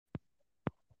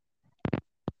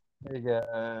Hey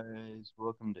guys,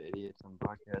 welcome to Idiots on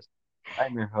Podcast.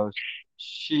 I'm your host.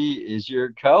 She is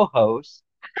your co-host.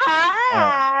 Uh,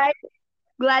 Hi!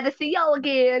 Glad to see y'all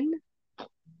again.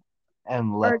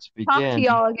 and Or let's talk to begin.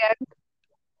 y'all again.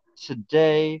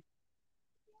 Today,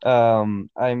 I'm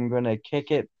gonna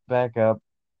kick it back up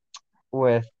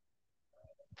with.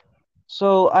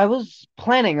 So I was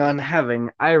planning on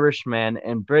having Irishman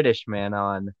and Britishman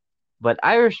on, but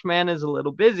Irishman is a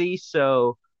little busy,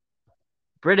 so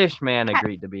Britishman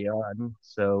agreed to be on.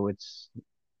 So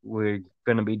we're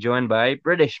gonna be joined by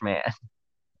Britishman.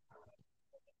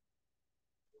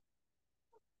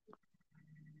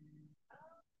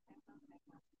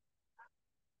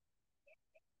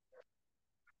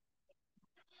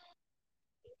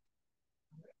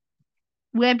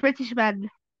 We're British men.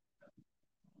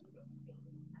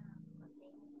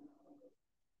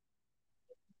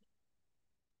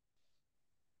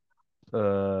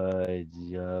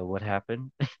 What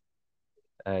happened?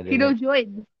 I Kino didn't.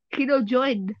 joined. Kino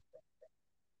joined.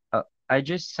 I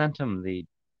just sent him the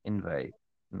invite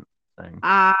thing.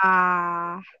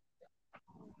 Ah.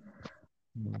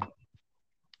 Hmm.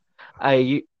 I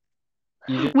you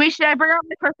just Wait, should I bring out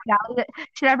my personality?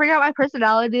 Should I bring out my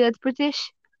personality that's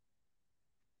British?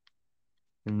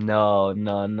 no.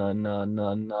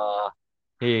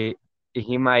 He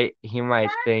he might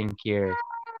think you're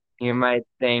he might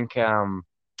think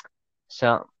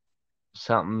some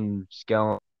something's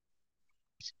going.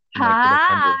 He might get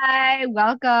offended. Hi,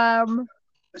 welcome.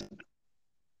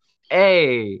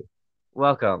 Hey,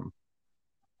 welcome.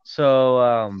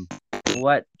 So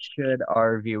what should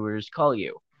our viewers call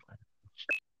you?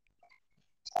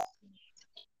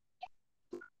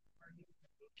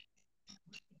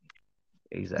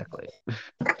 Exactly.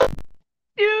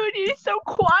 Dude, you're so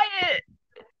quiet.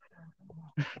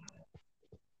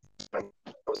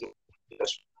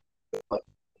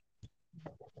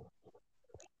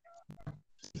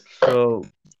 So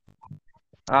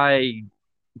I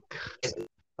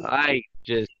I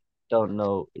just don't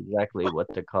know exactly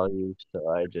what to call you, so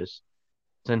I just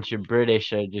since you're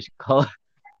British, I just called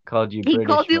you He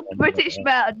called British you man. British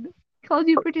man. He called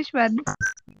you British man.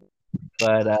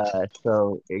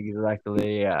 So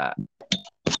exactly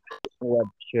what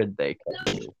should they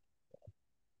call you?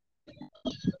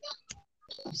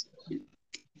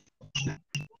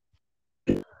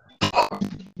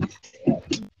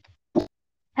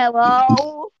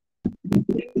 Hello?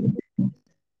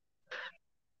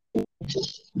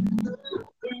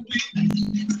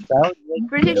 Sounds like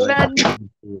British you're like man. talking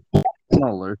to a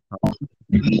tunnel or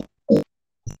something.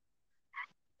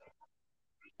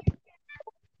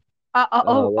 Uh,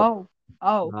 Oh, what, oh,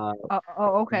 oh. uh,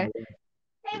 Okay.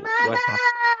 Hey, what happened?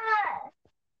 mama!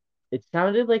 It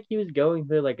sounded like he was going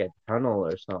through like a tunnel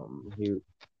or something.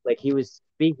 He was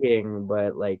speaking,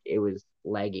 but like it was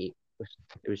laggy.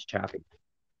 It was choppy.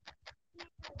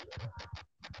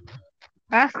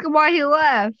 Ask him why he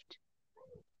left.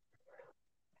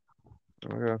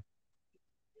 Okay.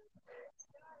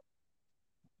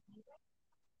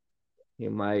 He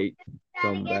might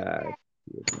come back.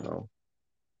 You know,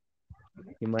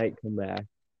 he might come back.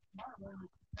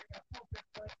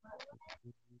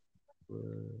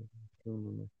 Uh,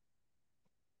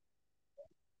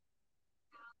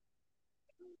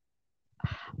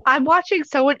 I'm watching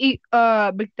someone eat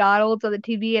McDonald's on the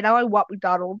TV, and now I want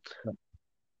McDonald's.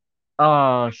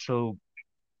 so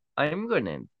I'm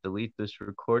gonna delete this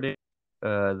recording.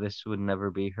 This would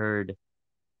never be heard,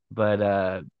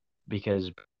 but because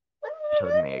he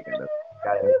told me I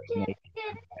gotta make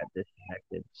got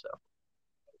disconnected. So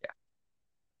yeah,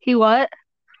 He what?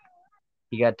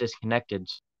 he got disconnected.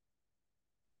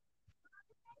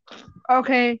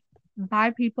 Okay.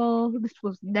 Bye, people. This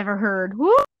was never heard.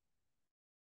 Woo!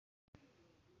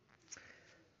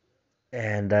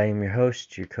 And I am your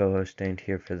host. Your co-host ain't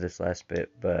here for this last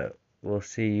bit, but we'll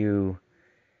see you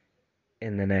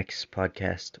in the next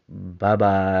podcast. Bye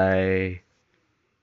bye.